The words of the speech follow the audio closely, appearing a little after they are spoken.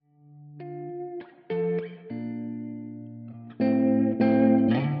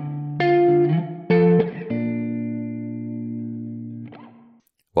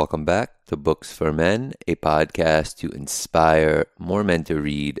welcome back to Books for Men, a podcast to inspire more men to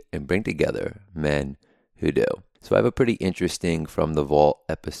read and bring together men who do. So I have a pretty interesting From the Vault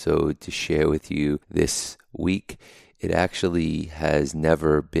episode to share with you this week. It actually has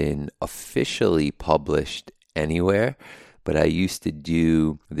never been officially published anywhere, but I used to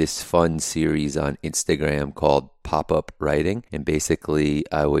do this fun series on Instagram called Pop-Up Writing, and basically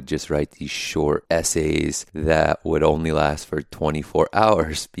I would just write these short essays that would only last for 24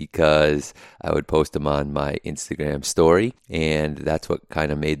 hours because I would post them on my Instagram story, and that's what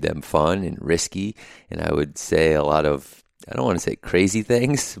kind of made them fun and risky, and I would say a lot of, I don't want to say crazy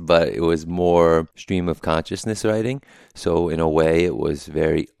things, but it was more stream of consciousness writing. So in a way, it was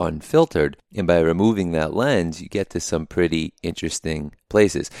very unfiltered. And by removing that lens, you get to some pretty interesting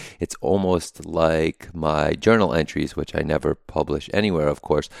places. It's almost like my journal entries, which I never publish anywhere, of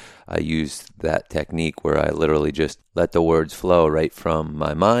course. I use that technique where I literally just let the words flow right from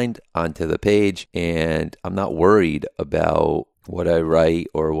my mind onto the page. And I'm not worried about what I write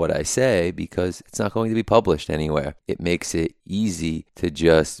or what I say because it's not going to be published anywhere. It makes it easy to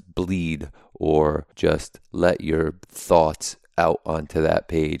just bleed or just let your thoughts out onto that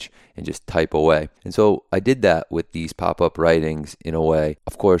page and just type away. And so I did that with these pop-up writings in a way.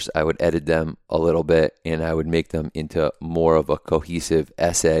 Of course, I would edit them a little bit and I would make them into more of a cohesive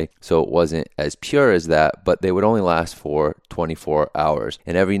essay. So it wasn't as pure as that, but they would only last for 24 hours.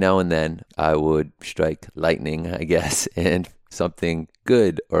 And every now and then I would strike lightning, I guess, and something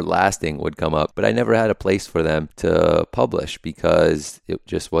good or lasting would come up, but I never had a place for them to publish because it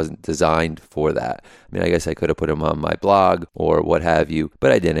just wasn't designed for that. I mean, I guess I could have put them on my blog or what have you,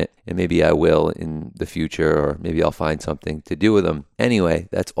 but I didn't, and maybe I will in the future, or maybe I'll find something to do with them. Anyway,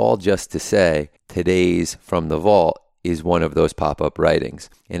 that's all just to say today's From the Vault is one of those pop-up writings,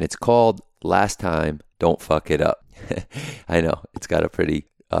 and it's called Last Time, Don't Fuck It Up. I know, it's got a pretty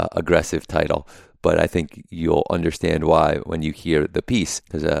aggressive title, but I think you'll understand why when you hear the piece,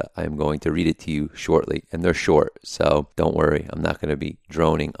 because I'm going to read it to you shortly, and they're short, so don't worry, I'm not going to be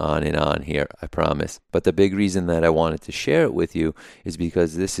droning on and on here, I promise. But the big reason that I wanted to share it with you is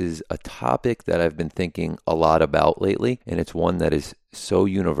because this is a topic that I've been thinking a lot about lately, and it's one that is so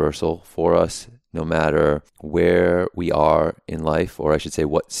universal for us, no matter where we are in life, or I should say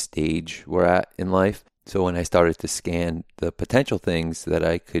what stage we're at in life. So when I started to scan the potential things that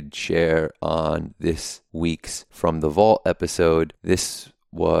I could share on this week's From the Vault episode, this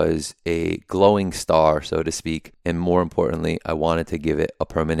was a glowing star, so to speak. And more importantly, I wanted to give it a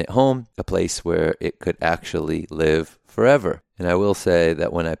permanent home, a place where it could actually live forever. And I will say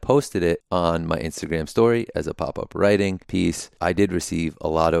that when I posted it on my Instagram story as a pop-up writing piece, I did receive a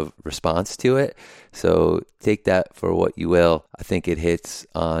lot of response to it. So take that for what you will. I think it hits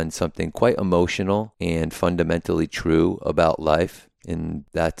on something quite emotional and fundamentally true about life. And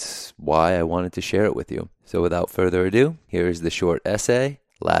that's why I wanted to share it with you. So without further ado, here's the short essay,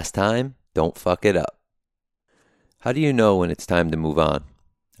 Last Time, Don't Fuck It Up. How do you know when it's time to move on?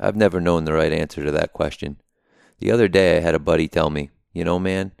 I've never known the right answer to that question. The other day I had a buddy tell me, you know,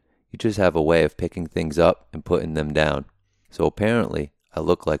 man, you just have a way of picking things up and putting them down. So apparently I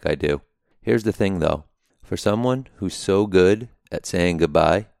look like I do. Here's the thing though. For someone who's so good at saying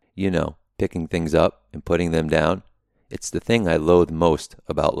goodbye, you know, picking things up and putting them down, it's the thing I loathe most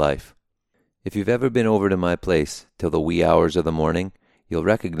about life. If you've ever been over to my place till the wee hours of the morning, you'll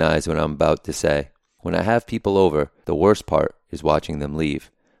recognize what I'm about to say. When I have people over, the worst part is watching them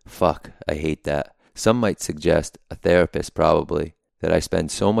leave. Fuck, I hate that. Some might suggest, a therapist probably, that I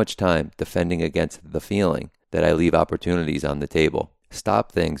spend so much time defending against the feeling that I leave opportunities on the table.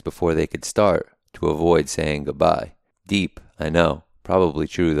 Stop things before they could start to avoid saying goodbye. Deep, I know. Probably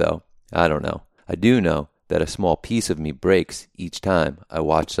true though. I don't know. I do know that a small piece of me breaks each time I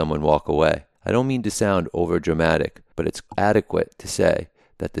watch someone walk away. I don't mean to sound overdramatic, but it's adequate to say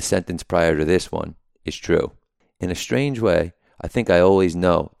that the sentence prior to this one is true. In a strange way, I think I always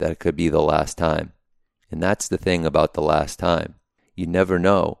know that it could be the last time. And that's the thing about the last time. You never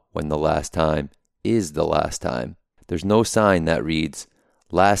know when the last time is the last time. There's no sign that reads,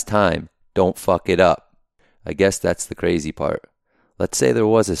 last time, don't fuck it up. I guess that's the crazy part. Let's say there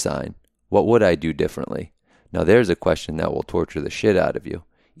was a sign. What would I do differently? Now there's a question that will torture the shit out of you.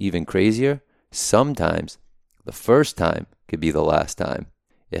 Even crazier, sometimes the first time could be the last time.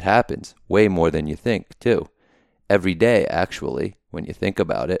 It happens way more than you think, too. Every day, actually, when you think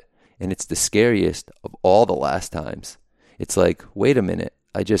about it. And it's the scariest of all the last times. It's like, wait a minute,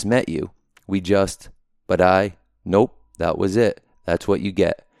 I just met you. Nope, that was it. That's what you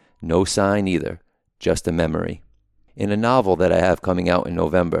get. No sign either, just a memory. In a novel that I have coming out in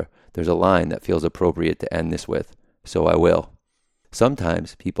November, there's a line that feels appropriate to end this with, so I will.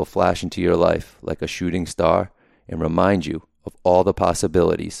 Sometimes people flash into your life like a shooting star and remind you of all the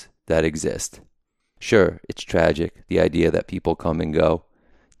possibilities that exist. Sure, it's tragic, the idea that people come and go,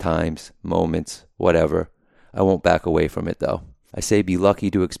 times, moments, whatever. I won't back away from it though. I say be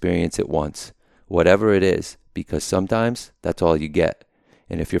lucky to experience it once, whatever it is, because sometimes that's all you get.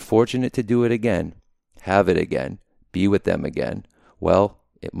 And if you're fortunate to do it again, have it again, be with them again, well,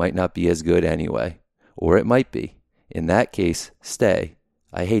 it might not be as good anyway. Or it might be. In that case, stay.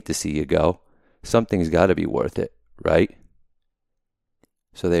 I hate to see you go. Something's got to be worth it, right?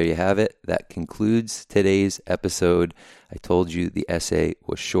 So there you have it. That concludes today's episode. I told you the essay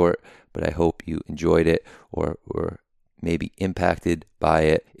was short, but I hope you enjoyed it or were maybe impacted by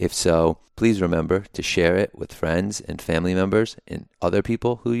it. If so, please remember to share it with friends and family members and other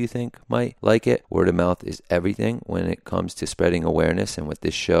people who you think might like it. Word of mouth is everything when it comes to spreading awareness, and with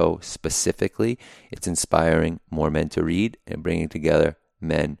this show specifically, it's inspiring more men to read and bringing together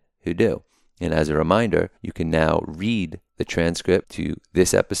men who do. And as a reminder, you can now read the transcript to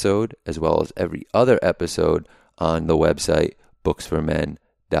this episode as well as every other episode on the website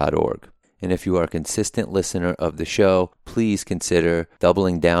booksformen.org. And if you are a consistent listener of the show, please consider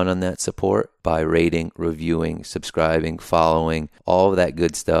doubling down on that support by rating, reviewing, subscribing, following, all of that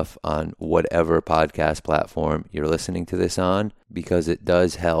good stuff on whatever podcast platform you're listening to this on, because it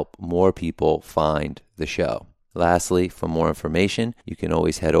does help more people find the show. Lastly, for more information, you can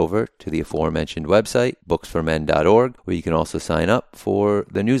always head over to the aforementioned website, booksformen.org, where you can also sign up for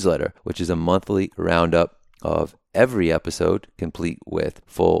the newsletter, which is a monthly roundup of every episode, complete with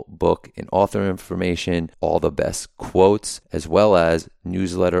full book and author information, all the best quotes, as well as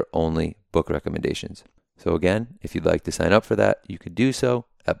newsletter-only book recommendations. So again, if you'd like to sign up for that, you could do so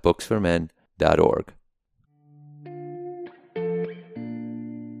at booksformen.org.